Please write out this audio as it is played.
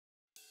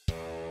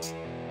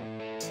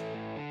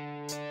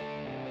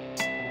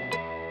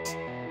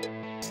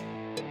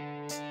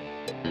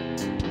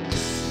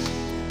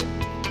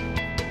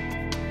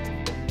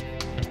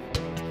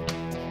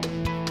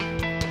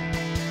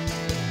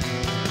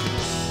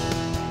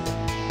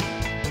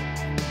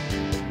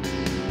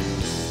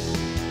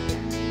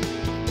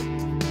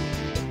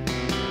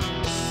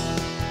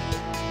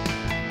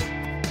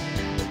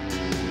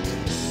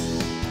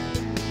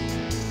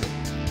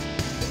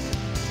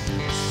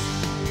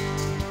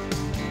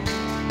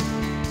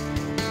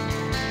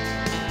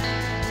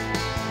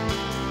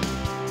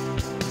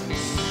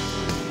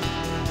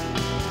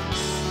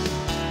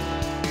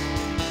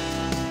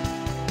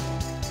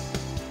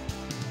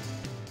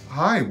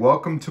Hi,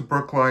 welcome to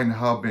Brookline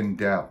Hub in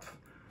Depth.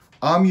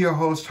 I'm your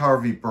host,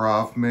 Harvey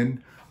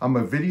Bravman. I'm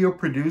a video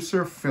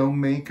producer,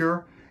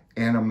 filmmaker,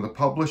 and I'm the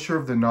publisher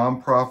of the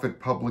nonprofit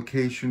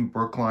publication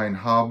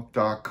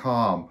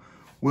BrooklineHub.com.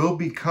 We'll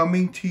be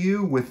coming to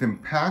you with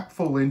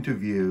impactful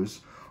interviews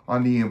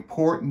on the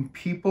important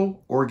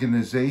people,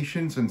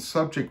 organizations, and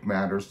subject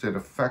matters that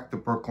affect the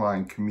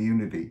Brookline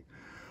community.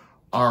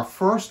 Our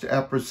first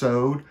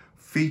episode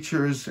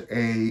features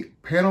a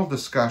panel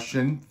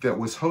discussion that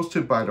was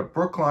hosted by the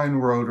Brookline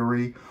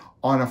Rotary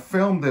on a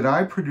film that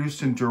I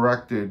produced and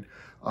directed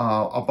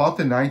about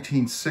the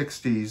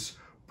 1960s,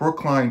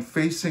 Brookline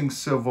Facing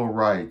Civil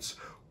Rights.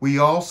 We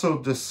also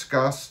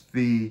discussed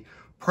the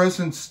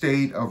present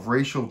state of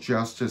racial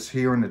justice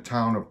here in the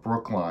town of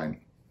Brookline.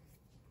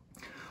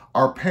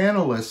 Our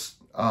panelists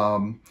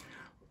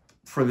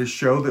for the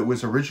show that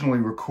was originally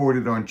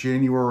recorded on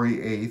January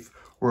 8th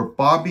were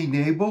Bobbie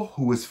Knable,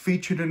 who was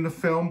featured in the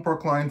film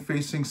Brookline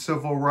Facing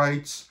Civil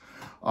Rights,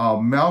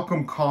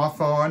 Malcolm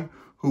Cawthorne,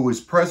 who is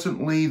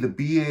presently the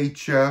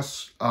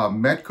BHS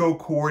METCO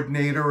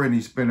coordinator, and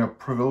he's been a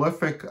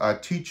prolific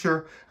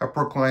teacher at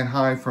Brookline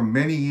High for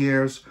many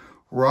years,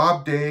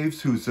 Rob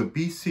Daves, who's a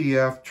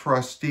BCF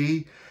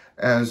trustee,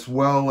 as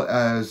well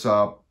as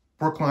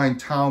Brookline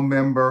town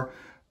member,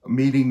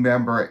 meeting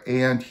member,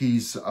 and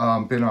he's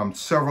been on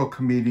several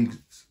committees,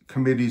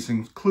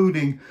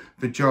 including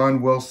the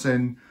John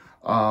Wilson,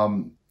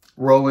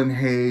 Roland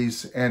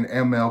Hayes, and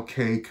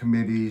MLK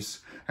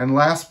committees. And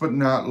last but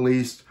not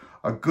least,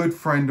 a good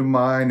friend of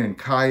mine and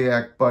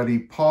kayak buddy,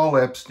 Paul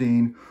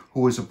Epstein,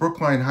 who is a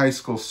Brookline High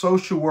School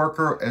social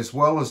worker, as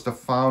well as the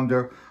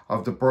founder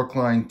of the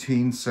Brookline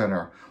Teen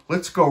Center.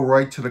 Let's go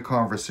right to the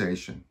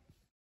conversation.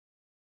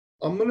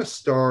 I'm going to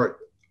start,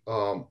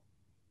 I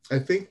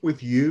think,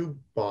 with you,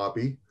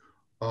 Bobbie.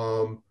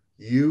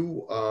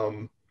 You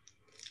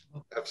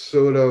have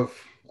sort of,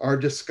 our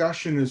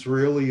discussion is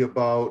really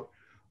about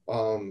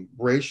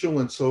racial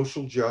and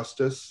social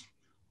justice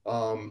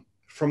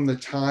from the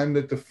time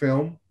that the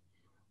film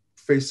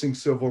Facing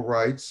Civil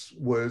Rights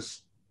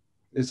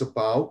is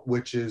about,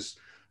 which is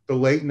the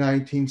late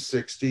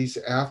 1960s,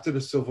 after the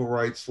civil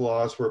rights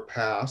laws were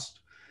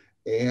passed,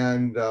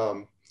 and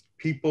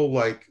people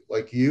like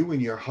you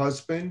and your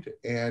husband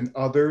and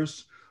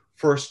others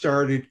first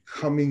started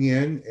coming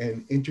in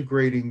and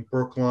integrating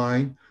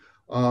Brookline.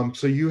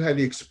 So you had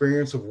the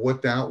experience of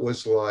what that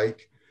was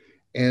like,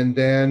 and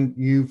then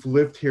you've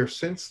lived here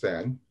since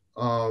then.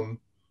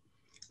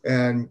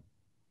 And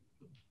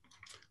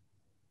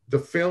the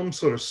film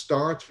sort of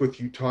starts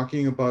with you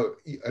talking about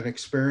an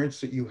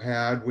experience that you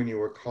had when you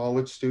were a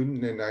college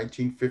student in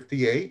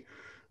 1958.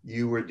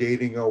 You were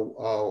dating a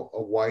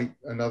white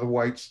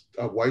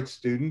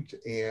student,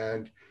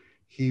 and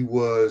he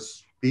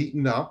was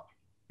beaten up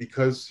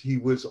because he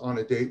was on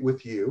a date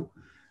with you.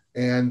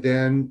 And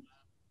then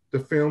the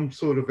film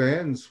sort of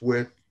ends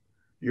with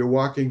you're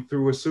walking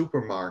through a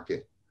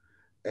supermarket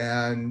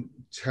and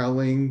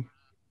telling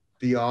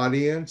the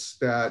audience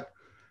that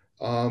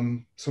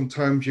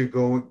sometimes you're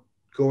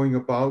going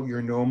about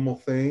your normal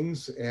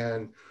things,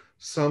 and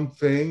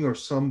something or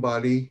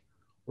somebody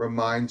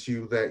reminds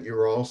you that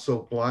you're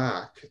also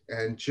Black,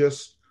 and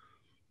just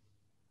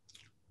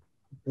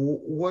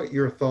what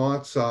your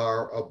thoughts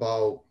are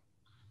about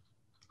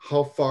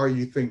how far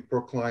you think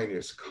Brookline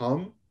has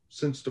come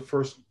since the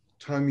first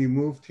time you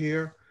moved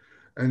here,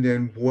 and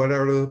then what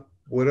are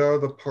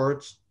the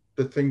parts,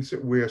 the things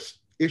that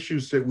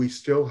issues that we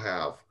still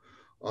have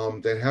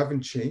that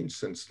haven't changed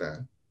since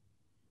then.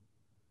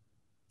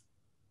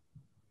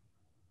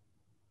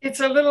 It's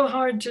a little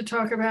hard to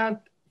talk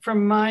about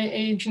from my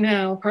age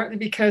now, partly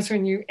because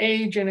when you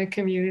age in a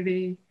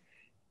community,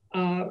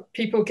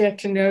 people get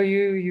to know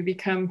you, you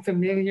become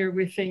familiar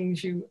with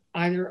things, you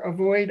either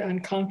avoid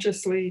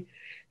unconsciously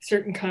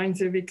certain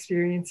kinds of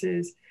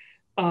experiences,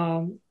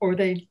 or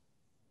they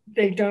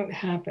don't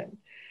happen.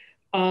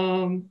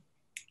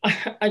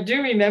 I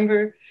do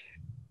remember,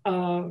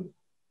 I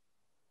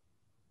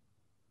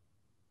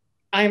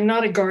am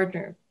not a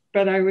gardener,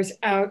 but I was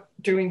out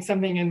doing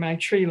something in my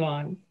tree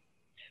lawn,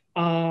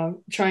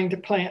 trying to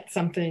plant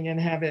something and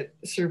have it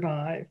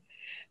survive.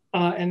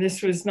 And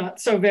this was not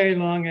so very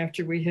long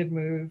after we had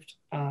moved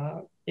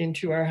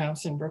into our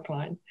house in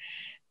Brookline.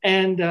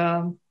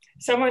 And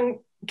someone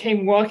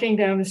came walking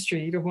down the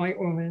street, a white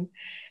woman,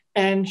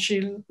 and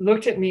she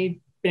looked at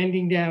me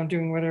bending down,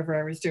 doing whatever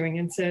I was doing,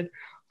 and said,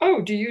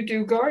 "Oh, do you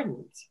do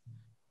gardens?"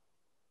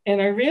 And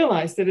I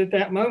realized that at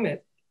that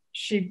moment,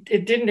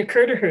 it didn't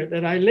occur to her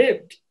that I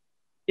lived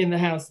in the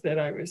house that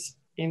I was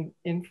in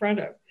front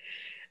of.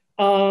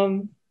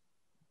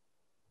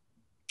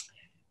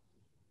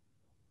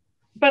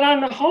 But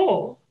on the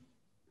whole,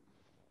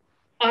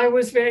 I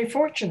was very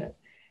fortunate.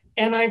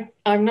 And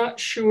I'm not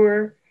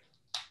sure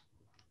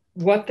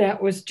what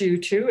that was due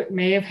to. It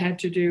may have had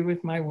to do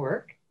with my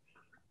work,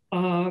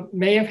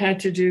 may have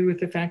had to do with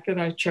the fact that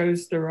I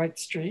chose the right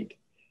street.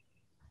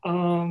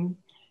 But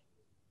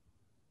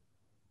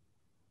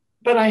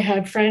I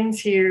had friends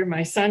here.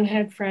 My son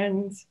had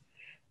friends.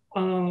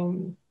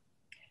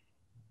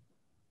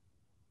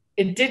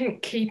 it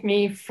didn't keep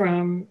me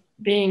from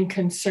being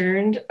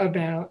concerned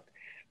about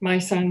my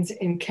son's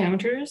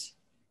encounters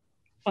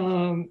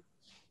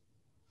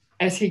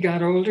as he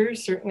got older,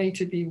 certainly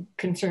to be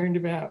concerned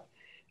about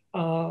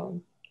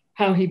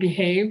how he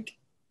behaved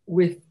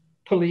with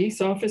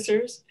police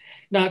officers,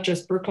 not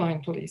just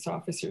Brookline police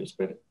officers,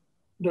 but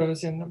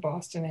those in the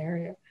Boston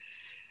area.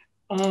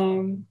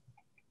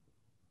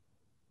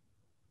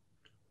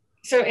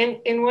 So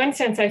in one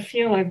sense, I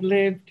feel I've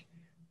lived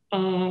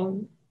a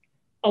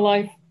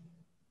life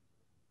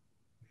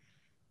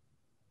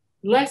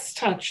less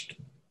touched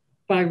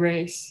by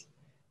race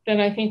than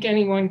I think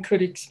anyone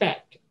could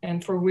expect,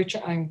 and for which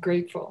I'm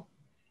grateful.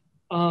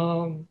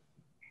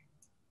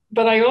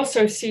 But I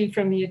also see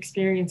from the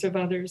experience of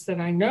others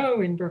that I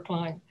know in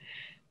Brookline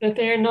that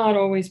they're not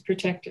always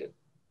protected.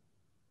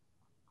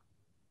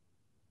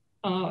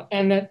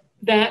 And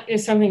that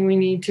is something we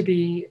need to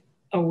be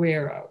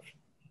aware of,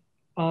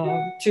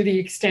 to the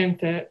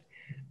extent that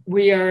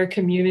we are a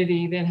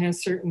community that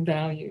has certain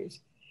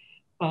values,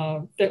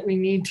 that we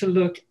need to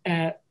look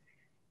at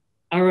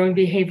our own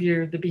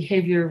behavior, the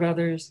behavior of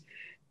others,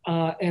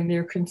 and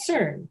their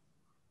concern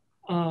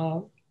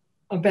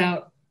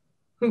about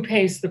who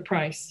pays the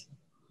price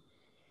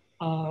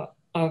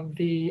of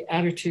the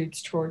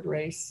attitudes toward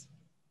race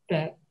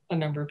that a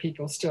number of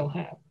people still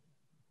have.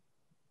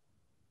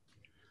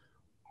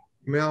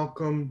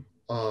 Malcolm,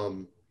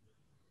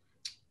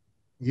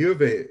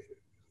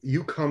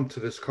 you come to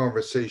this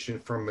conversation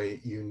from a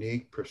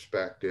unique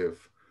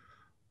perspective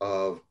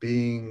of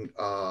being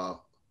a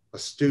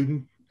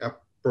student at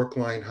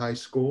Brookline High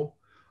School,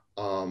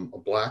 a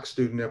Black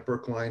student at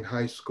Brookline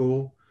High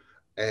School,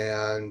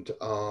 and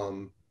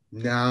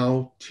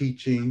now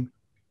teaching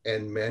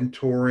and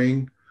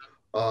mentoring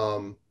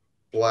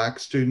Black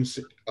students,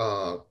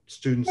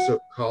 students of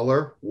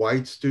color,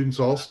 white students,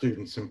 all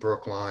students in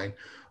Brookline.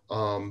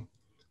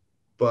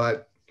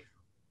 But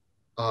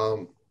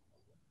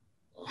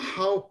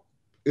how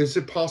is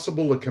it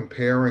possible to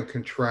compare and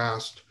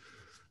contrast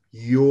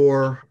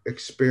your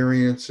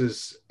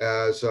experiences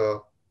as a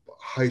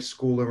high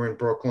schooler in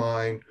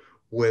Brookline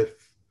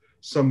with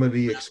some of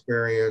the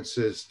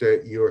experiences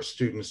that your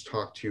students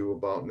talk to you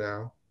about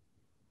now?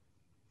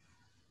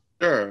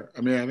 Sure.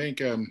 I mean, I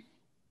think in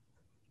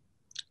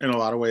a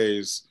lot of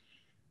ways,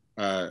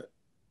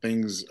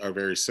 things are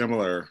very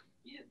similar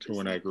to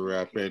when I grew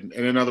up, and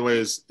in other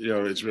ways, you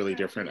know, it's really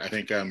different. I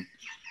think, you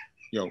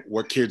know,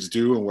 what kids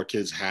do and what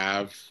kids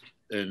have,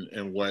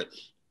 and what,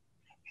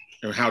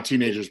 and how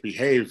teenagers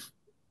behave,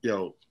 you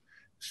know,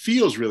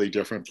 feels really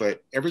different.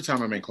 But every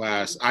time I'm in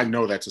class, I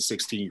know that's a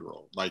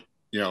 16-year-old. Like,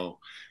 you know,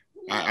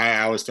 I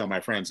always tell my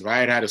friends, if I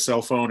had had a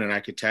cell phone and I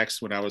could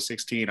text when I was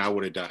 16, I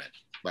would have done it.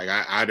 Like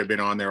I'd have been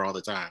on there all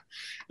the time.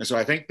 And so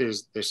I think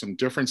there's some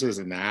differences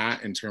in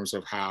that in terms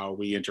of how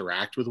we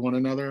interact with one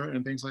another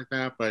and things like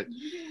that. But,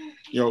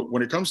 you know,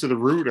 when it comes to the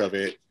root of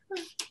it,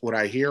 what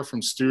I hear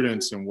from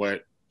students and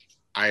what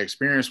I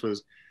experienced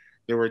was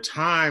there were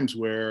times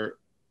where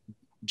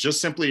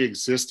just simply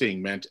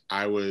existing meant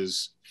I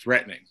was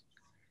threatening,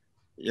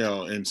 you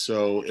know. And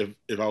so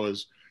if I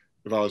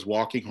was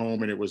walking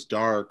home and it was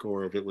dark,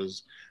 or if it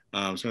was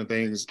certain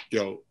things, you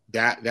know,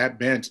 that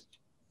meant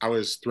I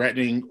was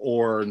threatening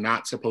or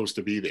not supposed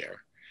to be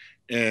there.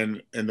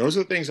 And those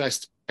are the things I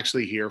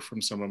actually hear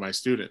from some of my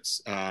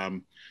students.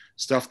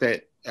 Stuff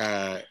that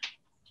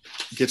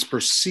gets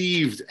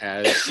perceived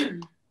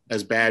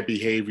as bad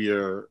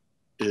behavior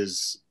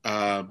is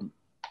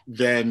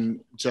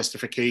then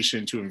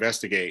justification to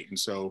investigate. And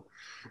so,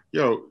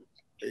 you know,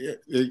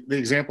 the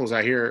examples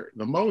I hear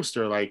the most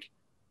are like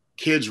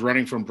kids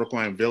running from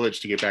Brookline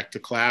Village to get back to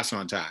class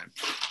on time.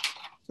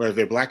 But if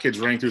they're Black kids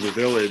running through the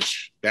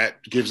village,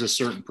 that gives a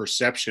certain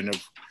perception of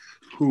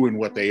who and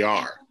what they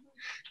are.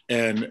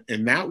 And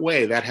in that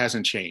way, that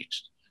hasn't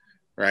changed,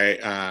 right?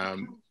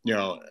 You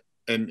know,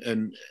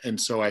 and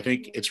so I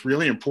think it's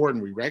really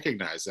important we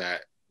recognize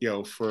that, you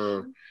know,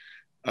 for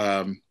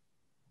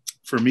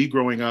me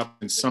growing up,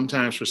 and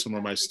sometimes for some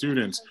of my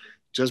students,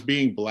 just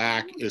being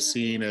Black is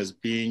seen as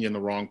being in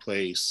the wrong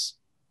place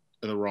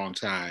at the wrong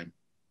time.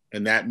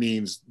 And that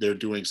means they're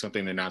doing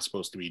something they're not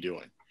supposed to be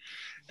doing.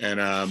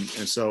 And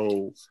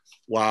so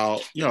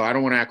while, you know, I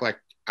don't want to act like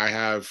I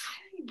have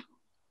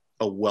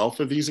a wealth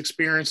of these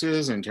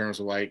experiences in terms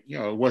of like, you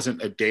know, it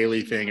wasn't a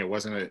daily thing. It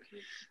wasn't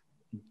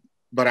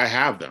but I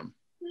have them.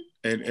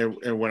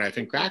 And when I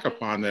think back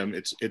upon them,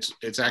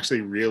 it's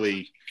actually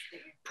really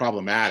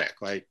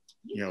problematic. Like,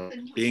 you know,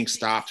 being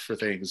stopped for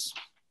things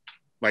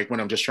like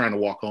when I'm just trying to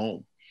walk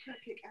home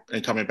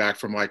and coming back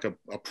from like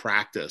a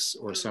practice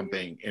or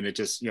something. And it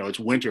just, you know, it's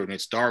winter and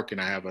it's dark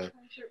and I have a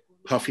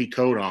puffy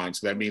coat on.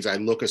 So that means I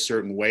look a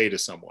certain way to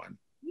someone,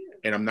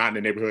 and I'm not in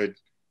a neighborhood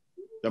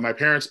that my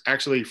parents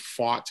actually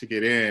fought to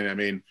get in. I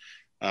mean,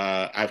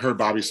 I've heard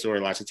Bobbie's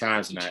story lots of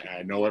times, and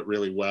I know it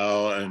really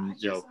well. And,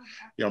 you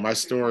know, my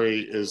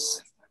story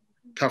is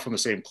cut from the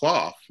same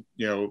cloth.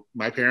 You know,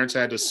 my parents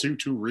had to sue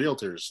 2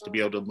 realtors to be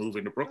able to move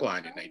into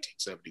Brookline in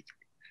 1973.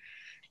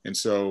 And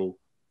so,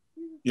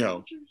 you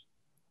know,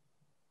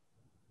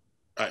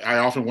 I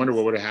often wonder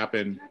what would have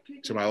happened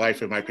to my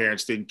life if my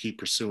parents didn't keep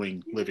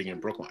pursuing living in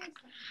Brookline.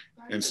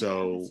 And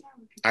so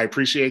I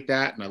appreciate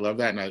that, and I love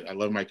that, and I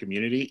love my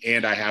community,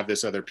 and I have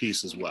this other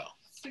piece as well.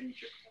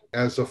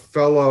 As a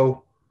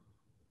fellow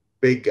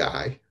big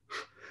guy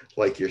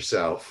like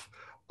yourself,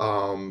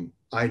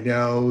 I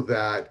know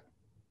that,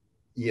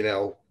 you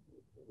know,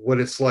 what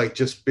it's like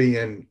just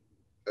being,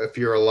 if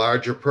you're a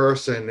larger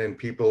person and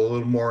people are a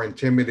little more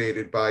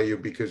intimidated by you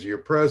because of your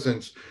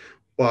presence,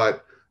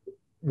 but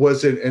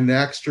was it an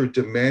extra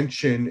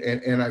dimension?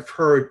 And I've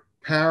heard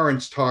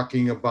parents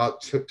talking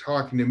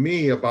to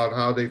me about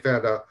how they've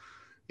had a,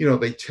 you know,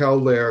 they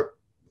tell their,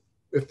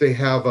 if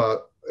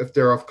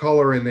they're of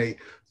color, and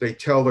they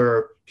tell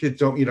their kids,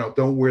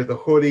 don't wear the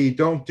hoodie,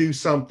 don't do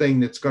something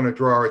that's going to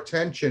draw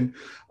attention.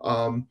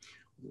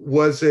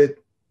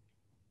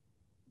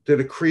 Did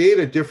it create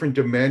a different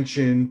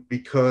dimension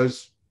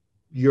because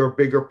you're a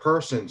bigger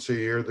person? So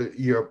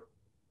you're a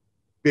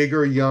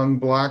bigger young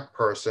Black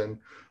person.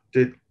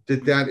 Do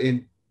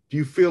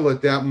you feel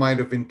that might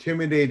have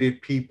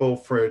intimidated people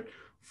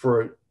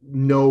for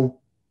no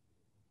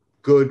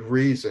good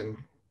reason,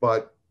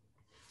 but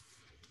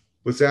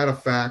was that a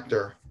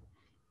factor?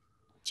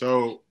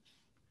 So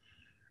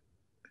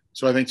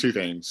I think two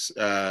things.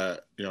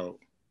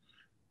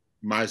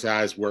 My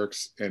size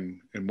works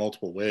in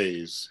multiple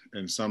ways,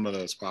 and some of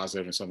that's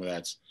positive and some of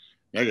that's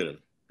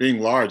negative. Being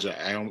large,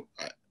 I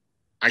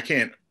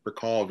can't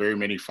recall very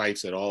many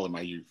fights at all in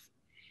my youth.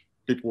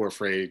 People were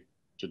afraid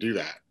to do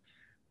that,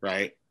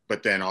 right?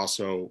 But then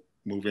also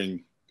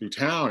moving through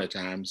town at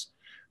times,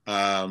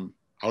 I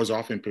was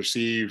often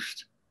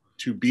perceived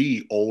to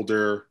be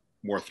older,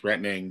 more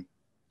threatening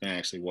than I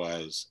actually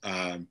was.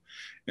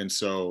 And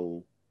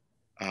so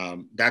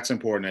that's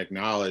important to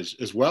acknowledge,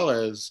 as well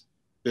as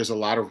there's a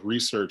lot of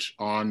research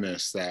on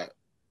this, that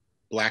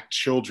Black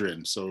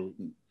children, so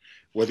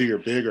whether you're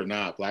big or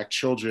not, Black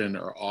children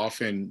are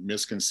often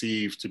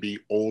misconceived to be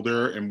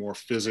older and more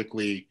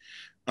physically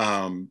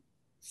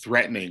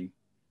threatening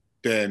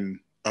than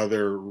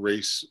other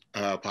race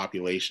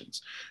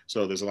populations.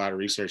 So there's a lot of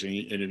research. And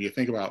if you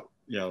think about,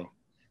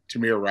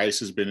 Tamir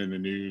Rice has been in the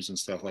news and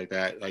stuff like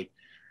that. Like,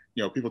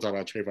 people talk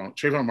about Trayvon.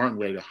 Trayvon Martin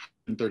weighed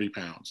 130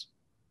 pounds.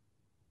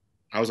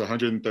 I was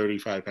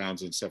 135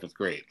 pounds in 7th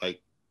grade.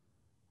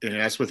 And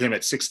that's with him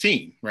at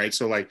 16, right?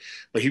 So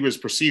but he was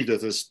perceived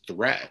as this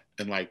threat.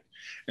 And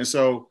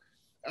so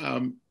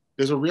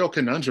there's a real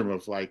conundrum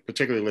of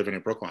particularly living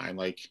in Brookline,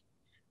 where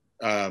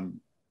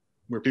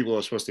people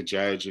are supposed to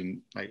judge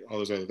and all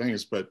those other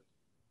things. But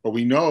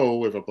we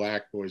know if a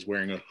Black boy is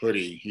wearing a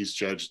hoodie, he's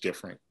judged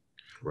different.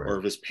 Right. Or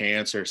if his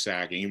pants are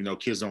sagging, even though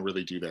kids don't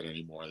really do that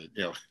anymore,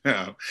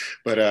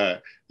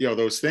 but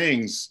those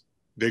things,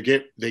 they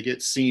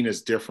get seen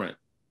as different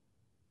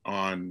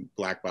on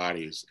Black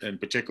bodies, and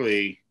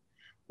particularly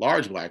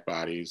large Black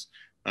bodies.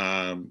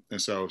 And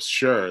so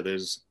sure,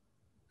 there's,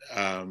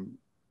 I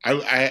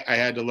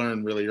had to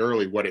learn really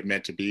early what it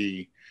meant to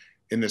be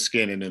in the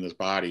skin and in this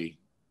body,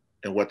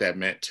 and what that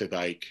meant to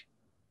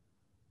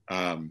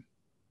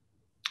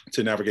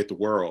to navigate the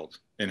world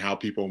and how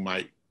people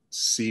might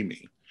see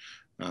me.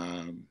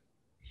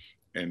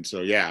 And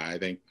so, yeah, I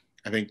think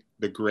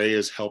the gray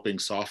is helping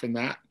soften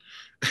that.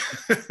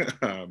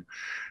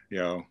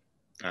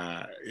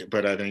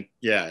 But I think,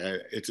 yeah,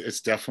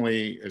 it's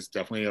definitely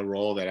a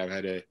role that I've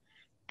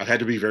had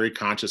to be very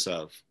conscious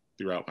of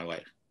throughout my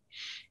life.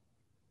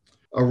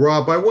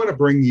 Rob, I want to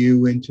bring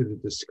you into the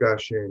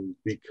discussion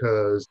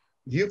because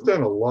you've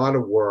done a lot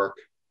of work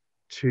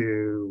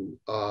to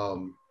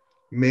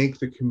make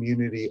the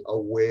community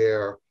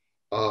aware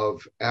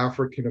of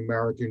African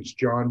Americans.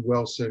 John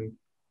Wilson,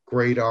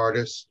 great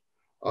artist.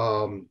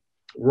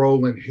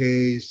 Roland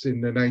Hayes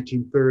in the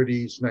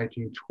 1930s,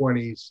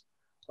 1920s,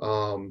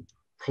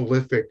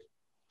 prolific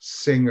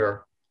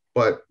singer,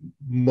 but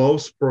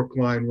most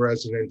Brookline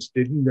residents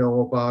didn't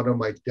know about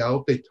him. I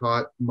doubt they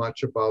taught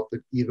much about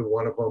either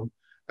one of them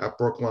at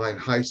Brookline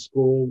High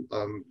School.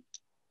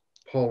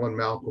 Paul and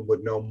Malcolm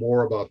would know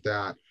more about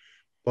that.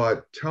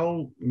 But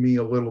tell me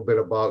a little bit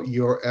about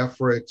your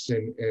efforts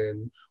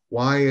and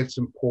why it's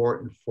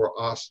important for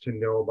us to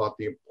know about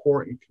the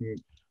important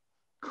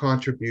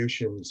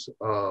contributions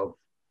of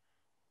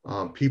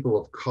people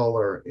of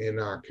color in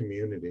our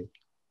community.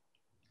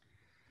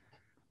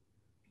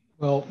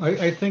 Well,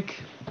 I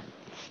think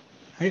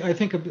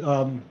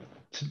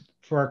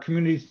for our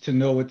community to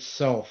know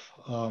itself,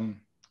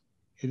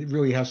 it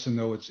really has to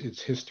know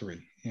its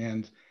history,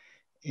 and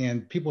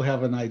people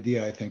have an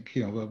idea. I think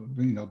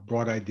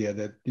broad idea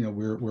that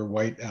we're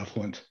white,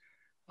 affluent,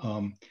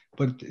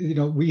 but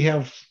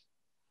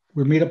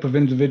we're made up of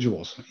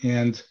individuals,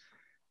 and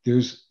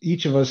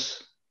each of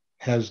us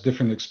has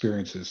different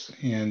experiences,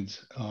 and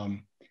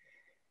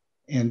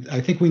I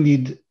think we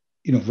need.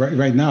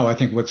 Right now, I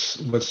think what's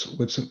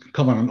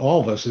coming on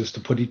all of us is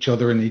to put each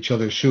other in each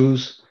other's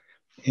shoes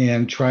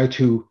and try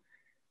to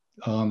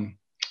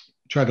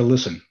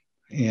listen.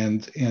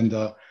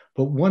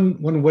 But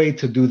one way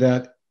to do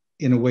that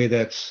in a way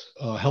that's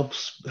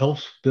helps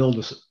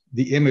build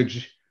the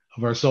image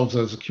of ourselves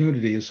as a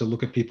community is to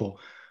look at people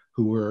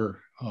who were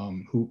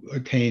who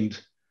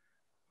attained,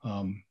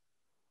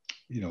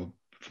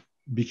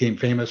 became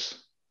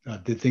famous,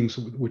 did things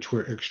which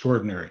were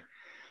extraordinary.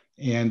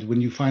 And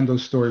when you find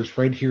those stories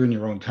right here in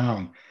your own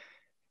town,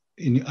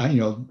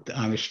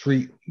 on the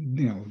street,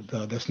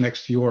 that's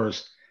next to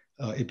yours,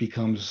 it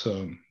becomes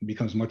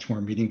much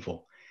more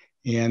meaningful.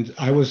 And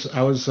I was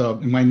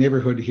in my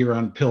neighborhood here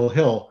on Pill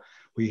Hill.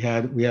 We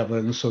have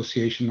an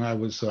association. I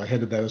was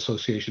head of that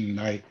association,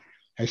 and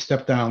I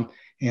stepped down.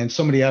 And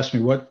somebody asked me,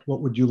 what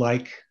would you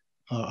like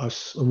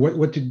us?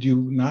 What did you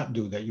not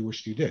do that you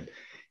wished you did?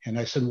 And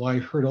I said, well, I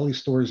heard all these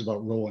stories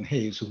about Roland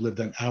Hayes, who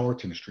lived on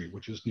Allerton Street,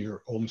 which is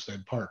near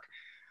Olmsted Park.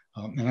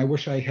 And I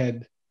wish I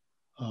had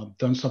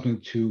done something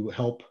to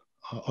help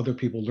other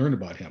people learn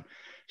about him.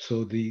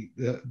 So the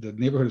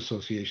neighborhood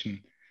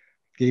association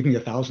gave me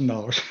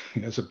 $1,000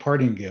 as a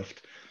parting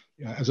gift,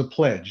 as a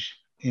pledge,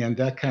 and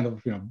that kind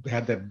of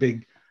had that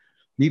big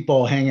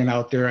meatball hanging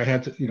out there. I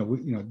had to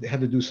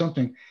had to do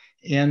something,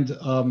 and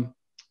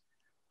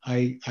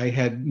I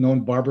had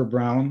known Barbara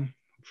Brown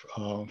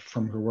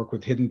from her work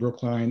with Hidden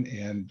Brookline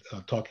and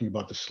talking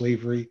about the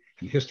slavery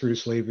and history of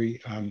slavery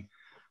on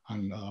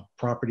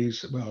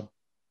properties.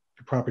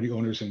 Property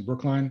owners in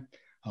Brookline.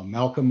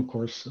 Malcolm, of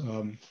course,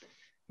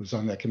 was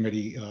on that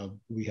committee.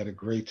 We had a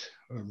great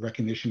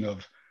recognition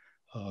of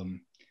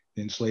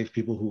the enslaved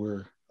people who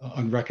were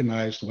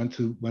unrecognized, went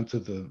to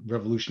the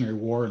Revolutionary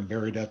War and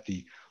buried at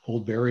the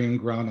old burying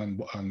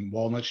ground on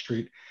Walnut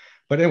Street.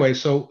 But anyway,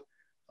 so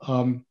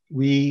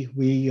we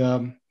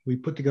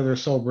put together a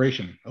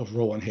celebration of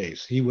Roland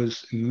Hayes. He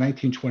was in the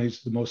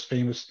 1920s the most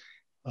famous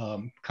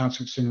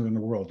concert singer in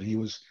the world, and he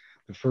was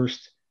the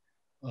first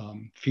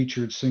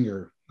featured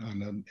singer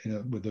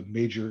with a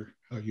major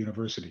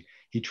university.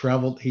 He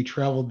traveled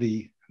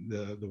the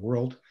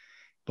world,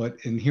 but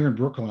here in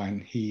Brookline,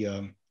 he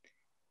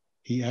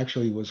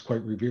actually was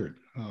quite revered,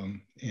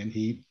 and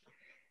he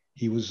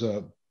was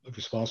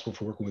responsible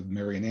for working with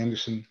Marian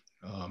Anderson.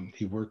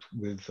 He worked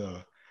with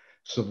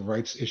civil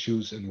rights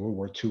issues in World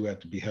War II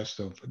at the behest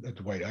of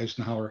Dwight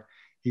Eisenhower.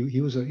 He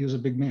was a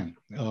big man.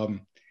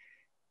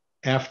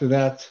 After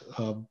that,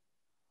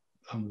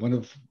 one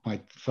of my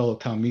fellow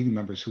town meeting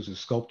members, who's a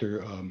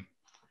sculptor,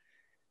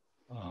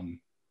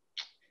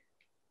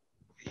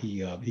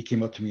 he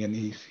came up to me and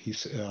he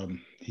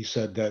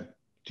said that,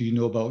 do you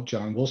know about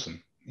John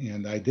Wilson?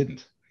 And I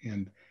didn't.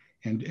 And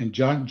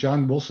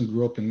John Wilson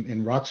grew up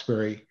in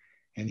Roxbury,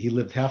 and he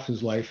lived half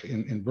his life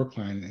in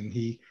Brookline, and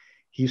he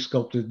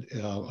sculpted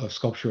a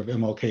sculpture of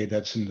MLK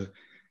that's in the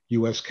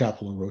U.S.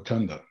 Capitol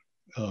Rotunda.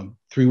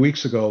 3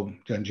 weeks ago,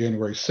 on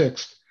January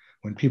 6th,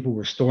 when people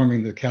were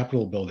storming the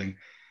Capitol building,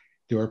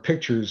 there are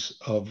pictures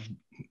of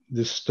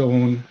this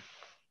stone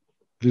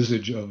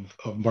visage of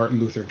Martin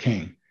Luther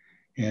King.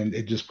 And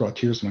it just brought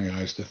tears to my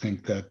eyes to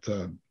think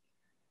that,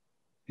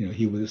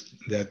 he was,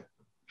 that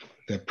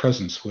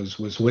presence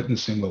was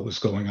witnessing what was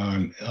going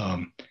on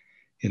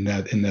in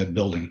that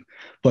building.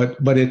 But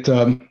it,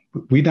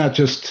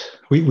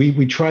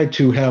 we tried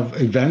to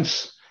have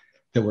events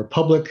that were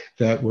public,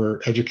 that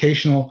were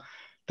educational,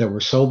 that were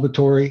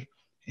celebratory,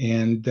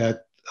 and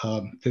that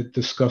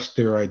discussed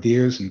their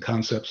ideas and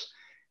concepts.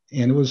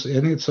 And I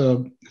think it's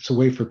a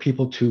way for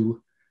people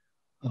to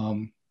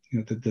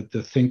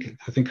to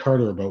think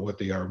harder about what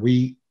they are.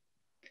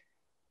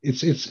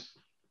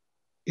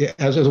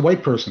 As a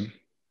white person,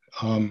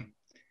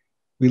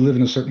 we live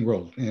in a certain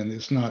world, and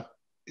it's not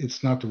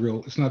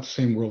the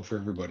same world for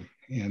everybody,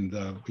 and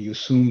we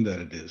assume that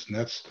it is, and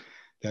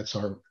that's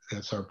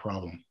our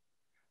problem.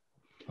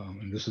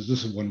 And this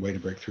is one way to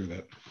break through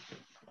that.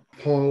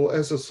 Paul,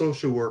 as a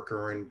social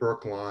worker in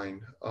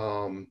Brookline,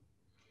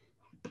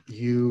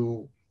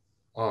 you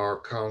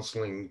are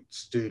counseling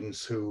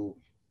students who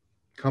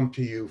come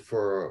to you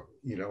for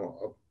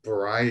a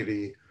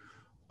variety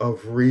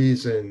of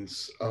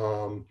reasons.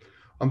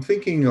 I'm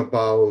thinking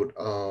about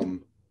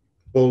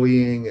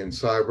bullying and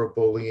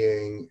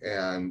cyberbullying,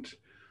 and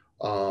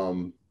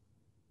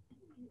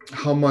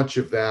how much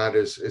of that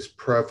is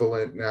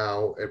prevalent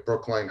now at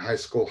Brookline High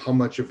School, how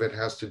much of it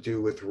has to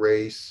do with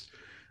race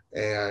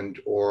and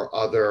or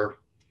other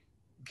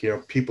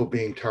people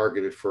being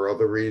targeted for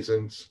other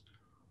reasons.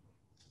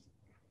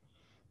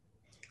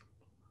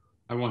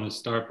 I want to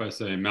start by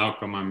saying,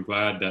 Malcolm, I'm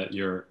glad that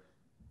your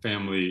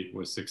family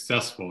was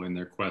successful in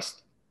their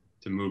quest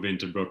to move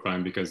into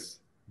Brookline, because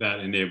that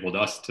enabled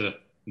us to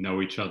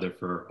know each other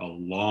for a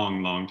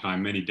long, long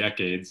time, many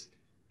decades.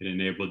 It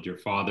enabled your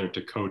father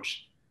to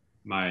coach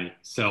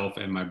myself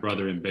and my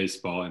brother in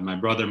baseball. And my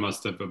brother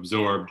must have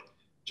absorbed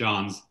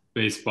John's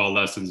baseball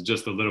lessons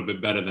just a little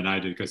bit better than I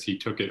did, because he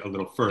took it a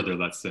little further,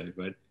 let's say.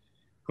 But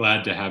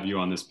glad to have you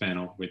on this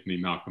panel with me,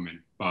 Malcolm, and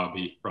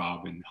Bobbie,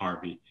 Rob, and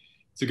Harvey.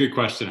 It's a good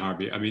question,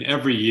 Harvey. I mean,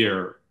 every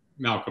year,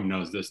 Malcolm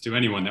knows this, to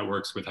anyone that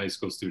works with high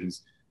school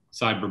students,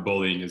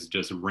 cyberbullying is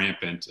just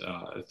rampant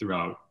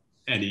throughout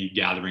any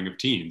gathering of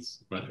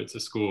teens, whether it's a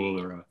school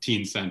or a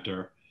teen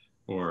center,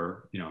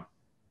 or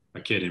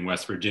a kid in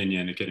West Virginia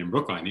and a kid in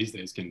Brookline these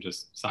days can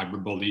just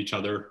cyberbully each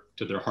other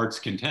to their heart's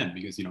content,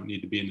 because you don't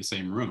need to be in the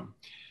same room.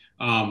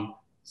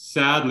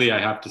 Sadly, I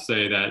have to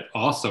say that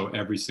also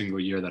every single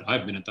year that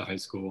I've been at the high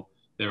school,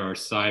 there are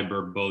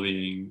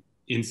cyberbullying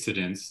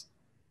incidents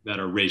that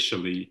are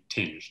racially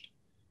tinged.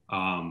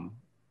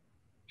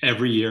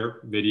 Every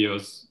year,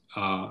 videos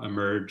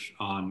emerge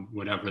on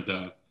whatever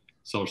the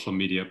social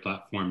media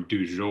platform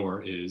du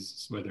jour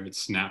is, whether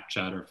it's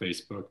Snapchat or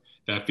Facebook,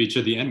 that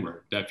feature the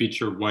N-word, that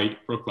feature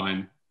white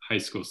Brookline high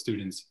school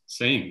students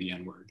saying the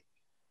N-word.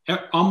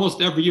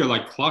 Almost every year,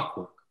 like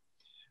clockwork.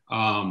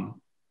 And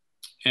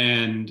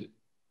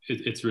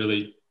it's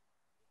really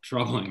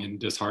troubling and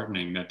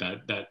disheartening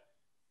that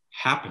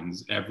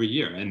happens every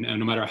year. And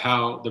no matter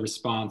how the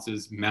response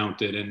is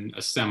mounted and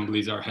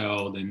assemblies are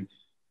held and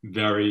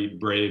very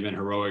brave and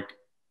heroic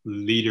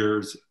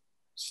leaders,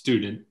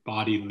 student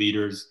body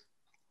leaders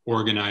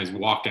organize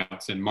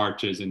walkouts and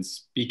marches and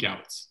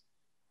speakouts,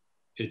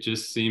 it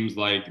just seems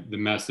like the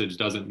message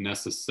doesn't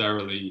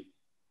necessarily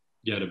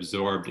get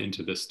absorbed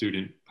into the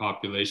student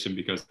population,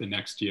 because the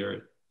next year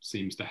it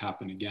seems to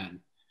happen again.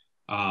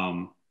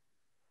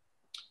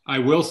 I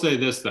will say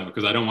this though,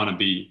 because I don't want to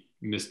be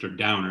Mr.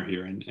 Downer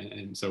here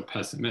and so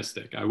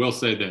pessimistic. I will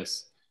say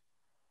this.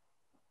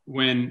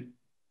 When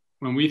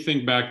we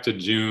think back to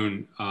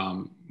June,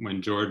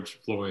 when George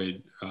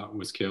Floyd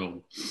was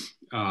killed,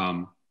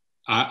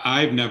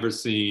 I've never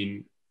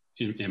seen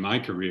in my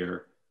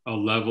career a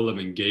level of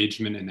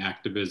engagement and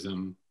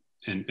activism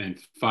and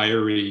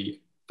fiery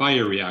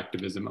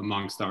activism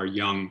amongst our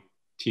young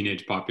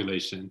teenage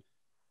population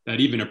that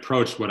even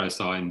approached what I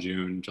saw in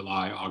June,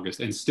 July, August,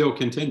 and still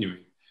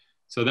continuing.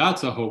 So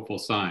that's a hopeful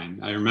sign.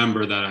 I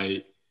remember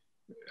that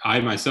I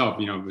myself,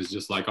 was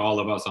just like all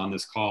of us on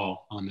this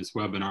call, on this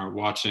webinar,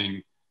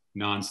 watching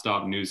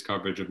nonstop news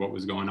coverage of what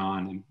was going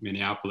on in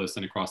Minneapolis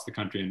and across the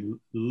country, and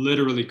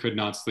literally could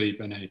not sleep.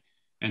 And I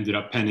ended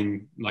up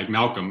penning, like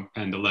Malcolm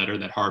penned a letter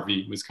that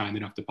Harvey was kind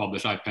enough to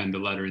publish. I penned a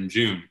letter in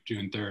June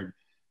 3rd,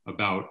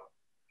 about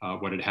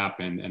what had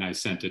happened. And I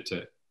sent it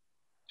to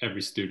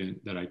every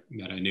student that I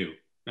knew,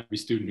 every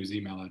student whose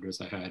email address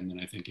I had. And then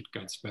I think it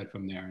got spread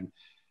from there. And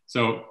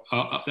so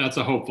that's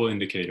a hopeful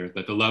indicator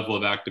that the level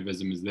of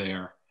activism is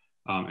there,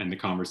 and the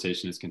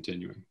conversation is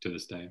continuing to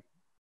this day.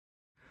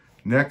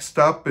 Next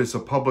up is a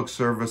public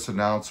service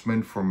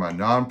announcement from a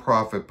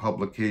nonprofit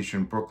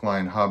publication,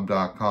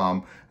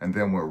 BrooklineHub.com, and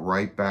then we're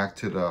right back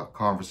to the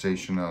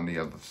conversation on the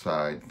other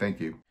side. Thank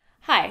you.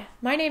 Hi,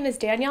 my name is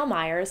Danielle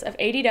Myers of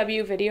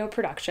ADW Video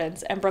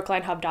Productions and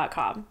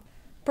BrooklineHub.com.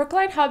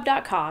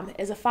 BrooklineHub.com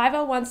is a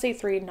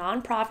 501c3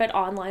 nonprofit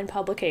online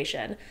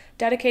publication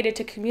dedicated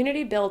to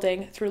community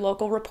building through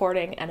local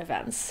reporting and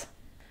events.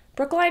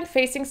 Brookline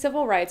Facing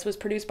Civil Rights was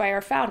produced by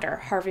our founder,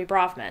 Harvey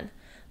Bravman.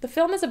 The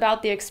film is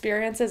about the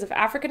experiences of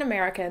African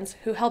Americans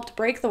who helped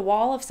break the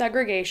wall of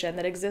segregation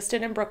that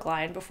existed in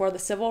Brookline before the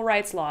civil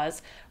rights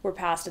laws were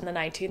passed in the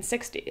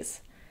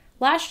 1960s.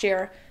 Last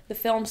year, the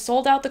film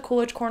sold out the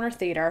Coolidge Corner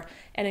Theater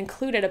and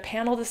included a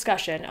panel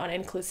discussion on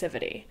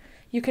inclusivity.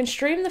 You can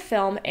stream the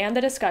film and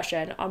the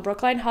discussion on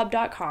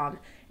BrooklineHub.com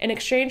in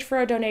exchange for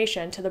a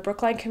donation to the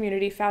Brookline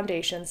Community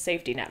Foundation's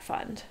Safety Net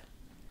Fund.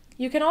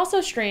 You can also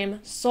stream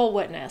Soul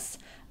Witness,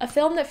 a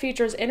film that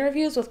features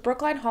interviews with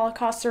Brookline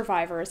Holocaust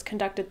survivors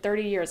conducted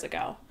 30 years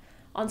ago,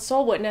 on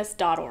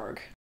soulwitness.org.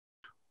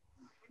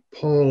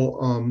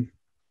 Paul,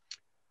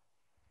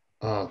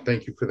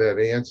 thank you for that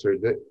answer.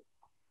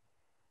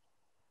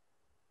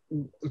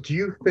 Do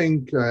you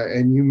think,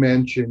 and you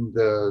mentioned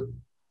the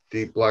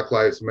Black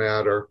Lives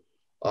Matter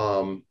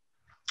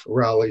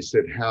rallies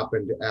that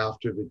happened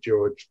after the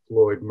George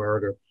Floyd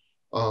murder,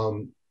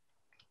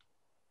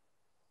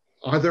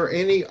 are there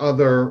any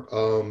other,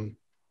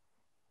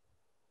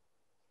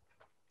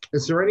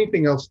 is there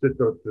anything else that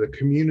the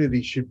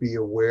community should be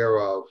aware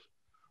of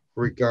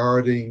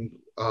regarding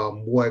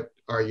what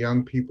our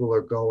young people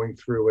are going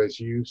through as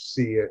you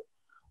see it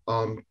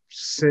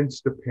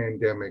since the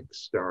pandemic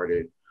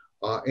started?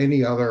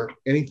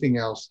 Anything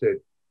else that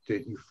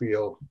you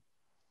feel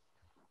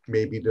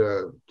maybe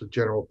the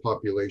general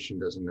population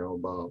doesn't know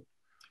about?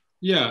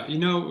 Yeah,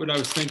 what I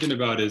was thinking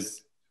about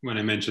is, when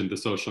I mentioned the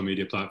social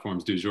media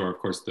platforms du jour, of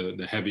course,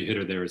 the heavy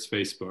hitter there is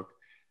Facebook.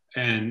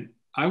 And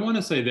I want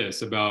to say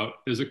this about,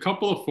 there's a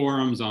couple of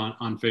forums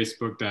on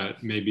Facebook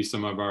that maybe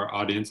some of our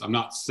audience, I'm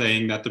not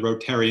saying that the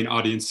Rotarian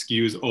audience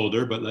skews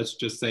older, but let's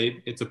just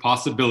say it's a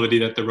possibility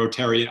that the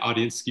Rotarian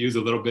audience skews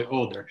a little bit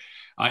older.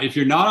 If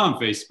you're not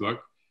on Facebook,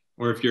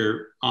 or if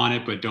you're on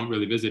it but don't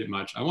really visit it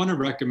much, I want to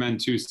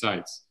recommend two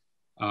sites,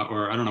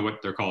 or I don't know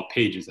what they're called,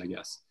 pages, I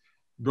guess.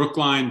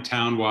 Brookline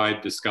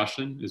Townwide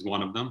Discussion is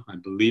one of them. I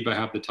believe I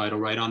have the title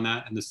right on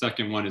that. And the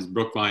second one is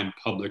Brookline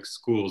Public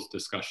Schools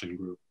Discussion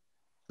Group.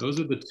 Those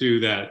are the two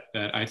that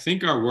I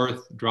think are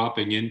worth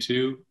dropping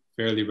into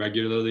fairly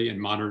regularly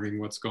and monitoring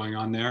what's going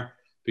on there.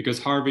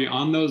 Because Harvey,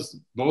 on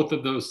both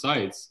of those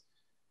sites,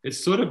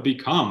 it's sort of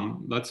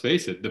become, let's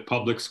face it, the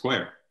public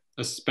square,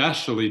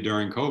 especially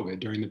during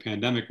COVID, during the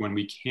pandemic, when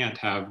we can't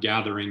have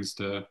gatherings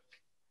to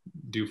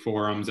do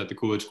forums at the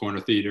Coolidge Corner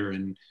Theater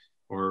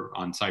or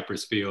on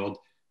Cypress Field.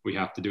 We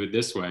have to do it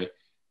this way.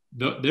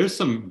 There's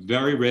some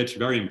very rich,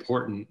 very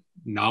important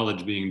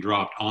knowledge being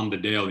dropped on the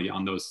daily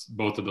on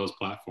both of those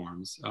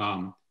platforms.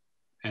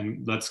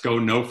 And let's go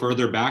no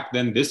further back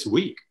than this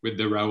week with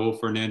the Raul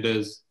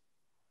Fernandez.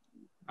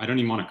 I don't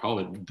even want to call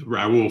it the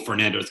Raul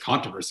Fernandez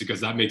controversy,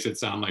 because that makes it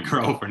sound like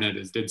Raul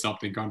Fernandez did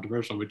something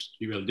controversial, which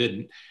he really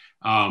didn't.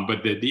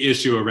 But the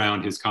issue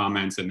around his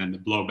comments and then the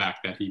blowback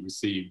that he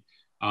received,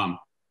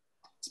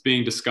 it's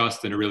being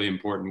discussed in a really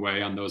important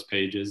way on those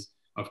pages.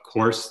 Of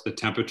course, the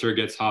temperature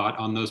gets hot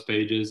on those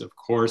pages. Of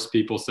course,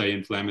 people say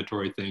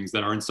inflammatory things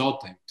that are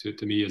insulting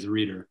to me as a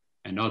reader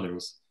and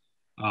others.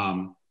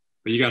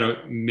 But you got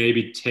to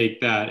maybe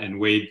take that and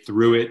wade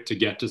through it to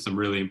get to some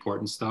really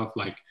important stuff,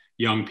 like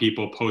young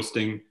people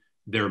posting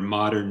their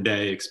modern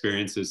day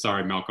experiences.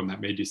 Sorry, Malcolm,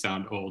 that made you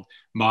sound old.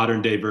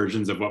 Modern day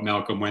versions of what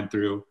Malcolm went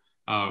through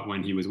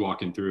when he was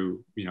walking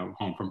through,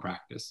 home from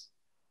practice.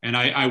 And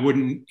I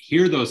wouldn't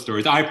hear those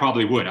stories. I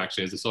probably would,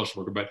 actually, as a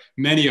social worker, but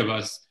many of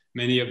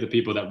the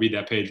people that read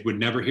that page would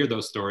never hear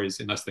those stories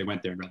unless they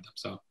went there and read them.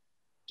 So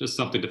just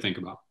something to think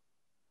about.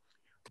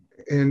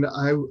 And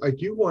I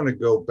do want to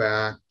go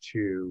back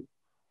to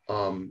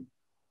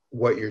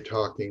what you're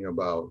talking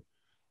about,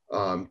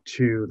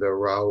 to the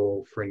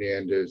Raul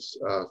Fernandez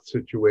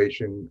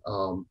situation.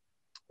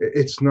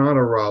 It's not a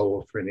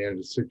Raul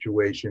Fernandez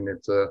situation.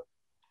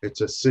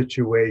 It's a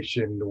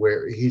situation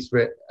where he's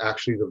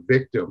actually the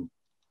victim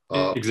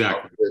of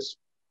this.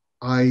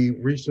 I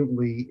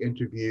recently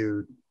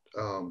interviewed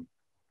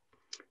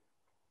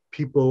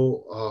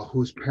people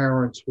whose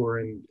parents were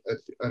in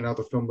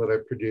another film that I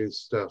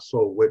produced,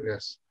 Soul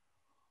Witness.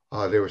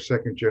 They were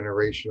second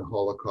generation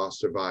Holocaust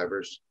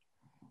survivors.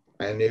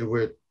 And they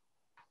were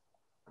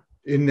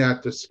in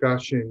that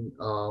discussion,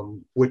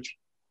 which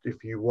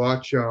if you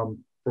watch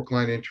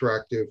Brookline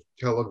Interactive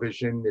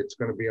Television, it's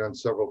going to be on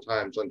several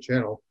times on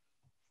Channel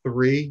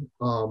 3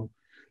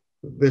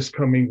 this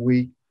coming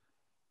week,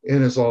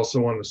 and is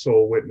also on the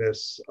Soul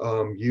Witness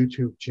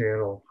YouTube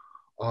channel.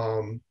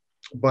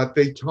 But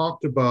they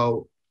talked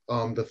about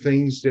the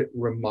things that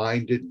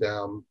reminded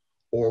them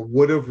or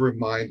would have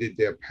reminded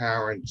their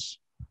parents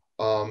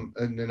in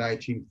the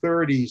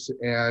 1930s.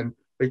 And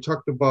they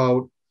talked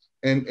about,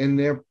 and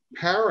their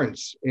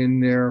parents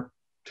in their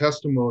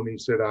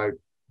testimonies that I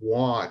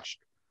watched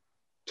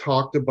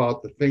talked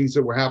about the things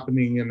that were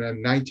happening in the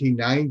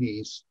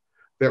 1990s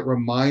that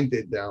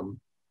reminded them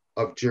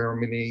of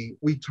Germany.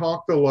 We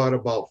talked a lot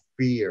about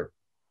fear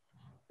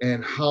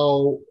and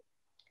how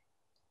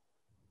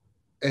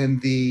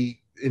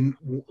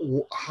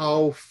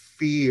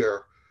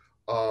fear,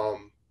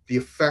 the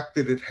effect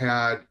that it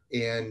had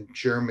in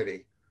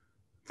Germany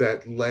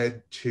that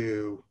led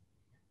to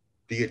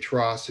the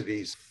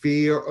atrocities,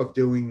 fear of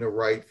doing the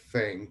right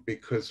thing,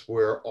 because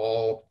we're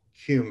all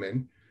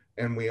human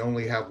and we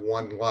only have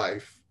one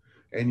life,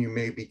 and you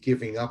may be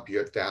giving up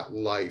that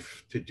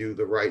life to do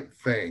the right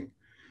thing,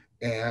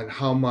 and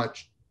how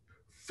much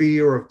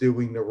fear of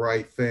doing the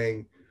right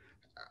thing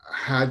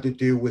had to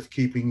do with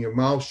keeping your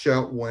mouth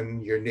shut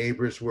when your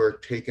neighbors were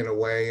taken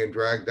away and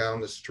dragged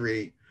down the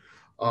street,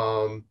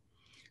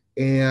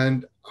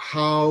 and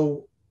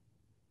how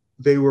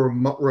they were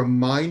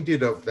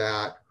reminded of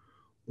that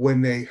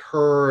when they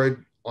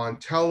heard on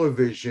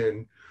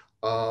television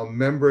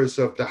members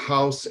of the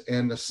House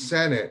and the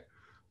Senate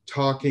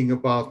talking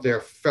about their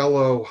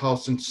fellow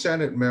House and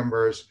Senate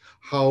members,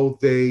 how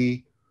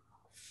they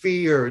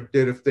feared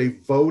that if they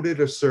voted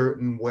a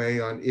certain way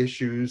on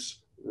issues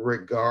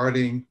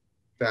regarding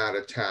that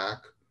attack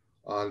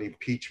on the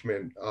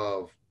impeachment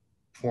of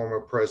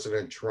former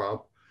President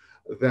Trump,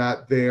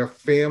 that they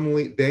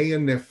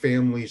and their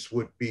families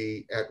would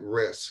be at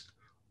risk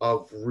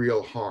of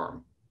real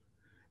harm.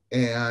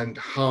 And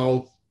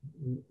how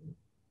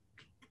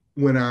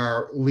when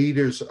our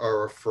leaders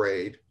are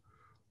afraid,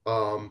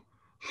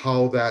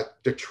 how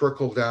that to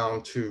trickle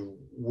down to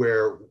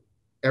where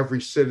every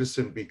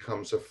citizen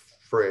becomes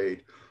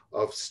afraid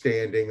of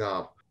standing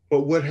up.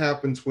 But what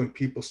happens when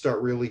people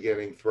start really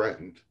getting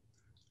threatened?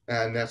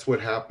 And that's what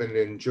happened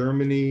in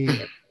Germany.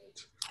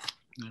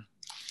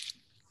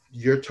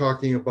 You're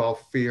talking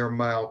about fear,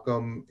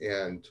 Malcolm,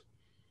 and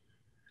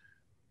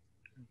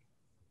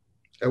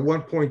at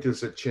what point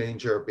does it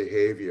change our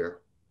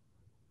behavior?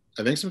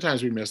 I think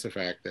sometimes we miss the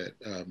fact that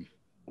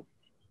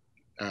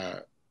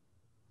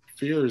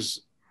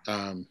fears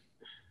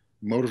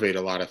motivate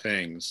a lot of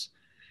things.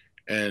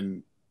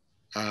 And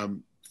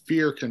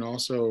fear can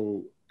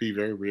also be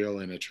very real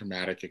in a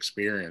traumatic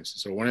experience.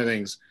 So one of the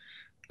things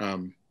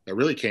that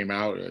really came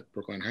out at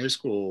Brookline High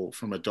School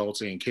from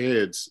adults and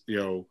kids,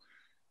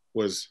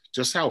 was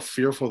just how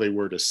fearful they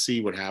were to see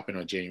what happened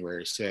on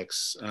January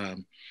 6th.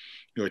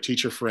 A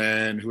teacher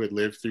friend who had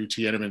lived through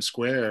Tiananmen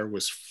Square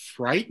was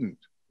frightened,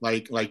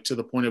 like to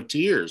the point of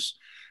tears,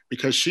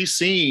 because she's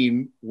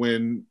seen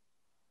when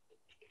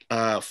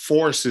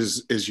force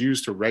is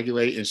used to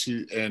regulate.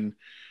 And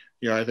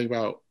I think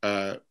about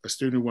a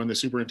student who won the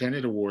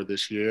superintendent award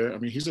this year. I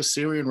mean, he's a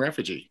Syrian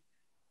refugee.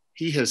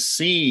 He has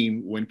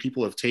seen when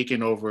people have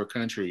taken over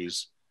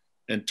countries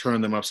and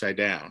turned them upside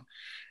down.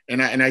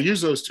 And I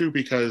use those too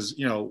because,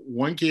 you know,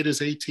 one kid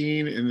is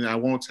 18 and I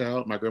won't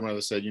tell. My grandmother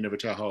said, you never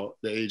tell how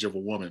the age of a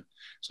woman.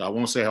 So I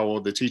won't say how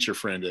old the teacher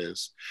friend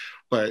is.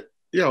 But,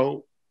 you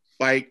know,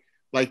 like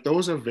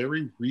those are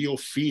very real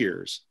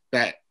fears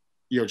that,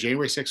 you know,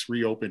 January 6th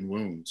reopened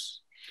wounds.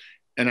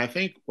 And I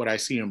think what I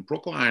see in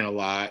Brookline a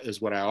lot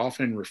is what I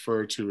often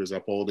refer to as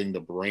upholding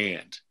the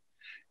brand.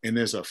 And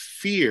there's a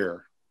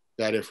fear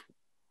that if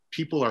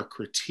people are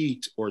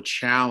critiqued or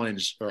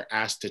challenged or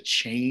asked to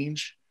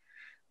change,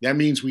 that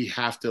means we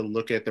have to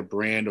look at the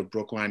brand of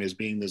Brookline as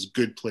being this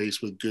good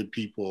place with good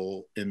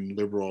people and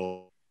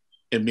liberal,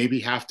 and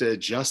maybe have to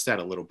adjust that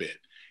a little bit.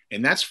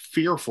 And that's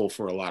fearful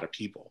for a lot of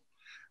people.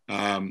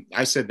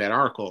 I said that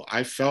article,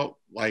 I felt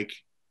like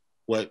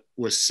what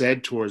was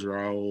said towards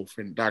Raul,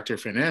 Dr.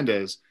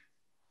 Fernandez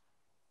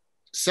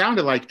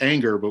sounded like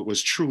anger, but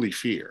was truly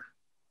fear.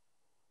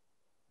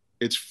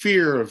 It's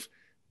fear of,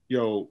 you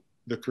know,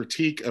 the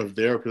critique of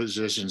their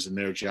positions and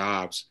their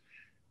jobs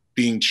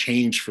being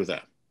changed for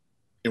them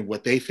and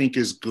what they think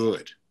is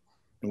good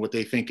and what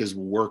they think is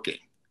working.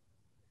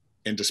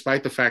 And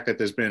despite the fact that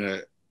there's been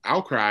an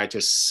outcry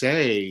to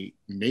say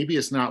maybe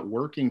it's not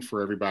working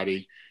for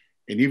everybody,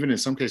 and even in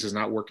some cases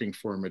not working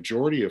for a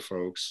majority of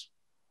folks,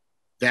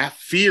 that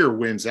fear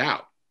wins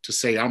out to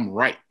say I'm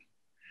right.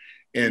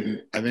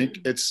 And I think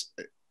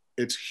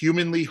it's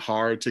humanly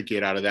hard to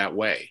get out of that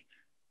way.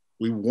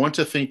 We want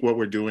to think what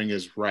we're doing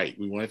is right.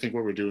 We want to think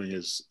what we're doing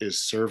is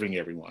serving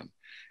everyone.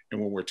 And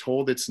when we're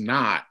told it's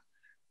not,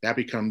 that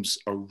becomes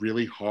a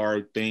really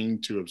hard thing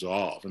to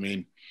absolve. I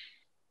mean,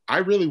 I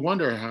really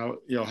wonder how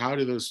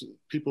do those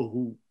people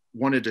who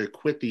wanted to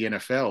quit the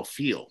NFL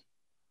feel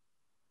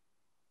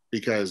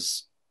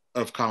because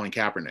of Colin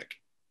Kaepernick,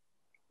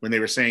 when they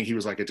were saying he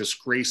was like a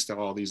disgrace to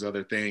all these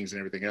other things and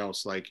everything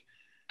else. Like,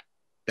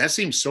 that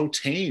seems so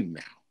tame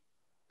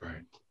now,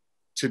 right,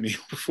 to kneel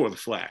before the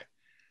flag.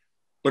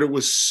 But it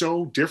was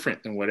so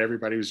different than what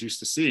everybody was used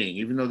to seeing,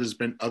 even though there's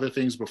been other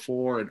things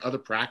before and other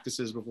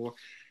practices before.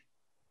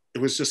 It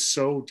was just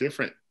so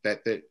different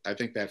that I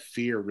think that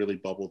fear really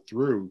bubbled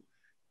through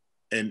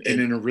and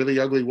in a really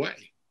ugly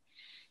way.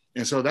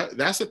 And so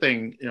that's the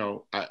thing, you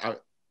know,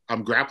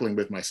 I'm grappling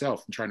with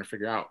myself and trying to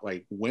figure out,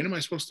 like, when am I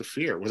supposed to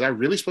fear? Was I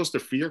really supposed to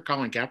fear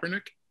Colin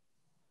Kaepernick?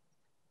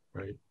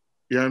 Right.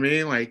 You know what I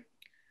mean? Like,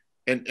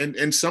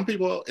 and some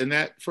people in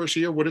that first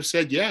year would have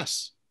said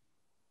yes.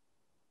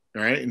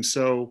 All right. And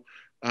so,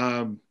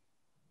 yeah,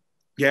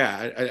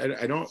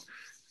 I don't,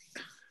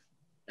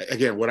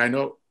 again, what I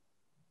know,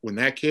 when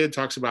that kid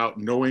talks about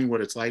knowing what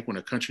it's like when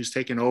a country's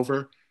taken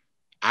over,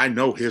 I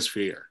know his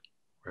fear.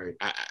 Right.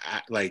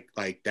 I like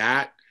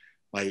that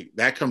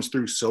comes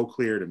through so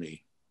clear to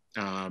me.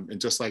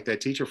 And just like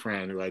that teacher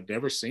friend who I'd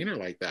never seen her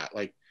like that,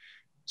 like,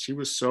 she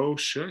was so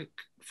shook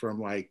from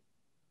like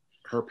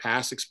her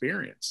past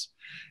experience.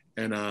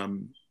 And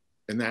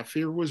that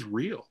fear was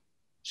real.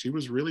 She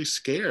was really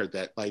scared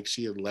that, like,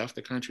 she had left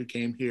the country,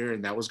 came here,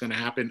 and that was going to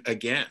happen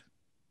again.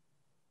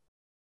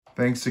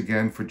 Thanks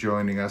again for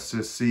joining us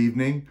this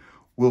evening.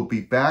 We'll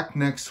be back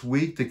next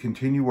week to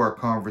continue our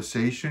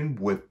conversation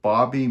with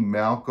Bobbie,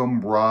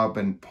 Malcolm, Rob,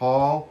 and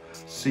Paul.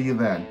 See you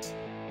then.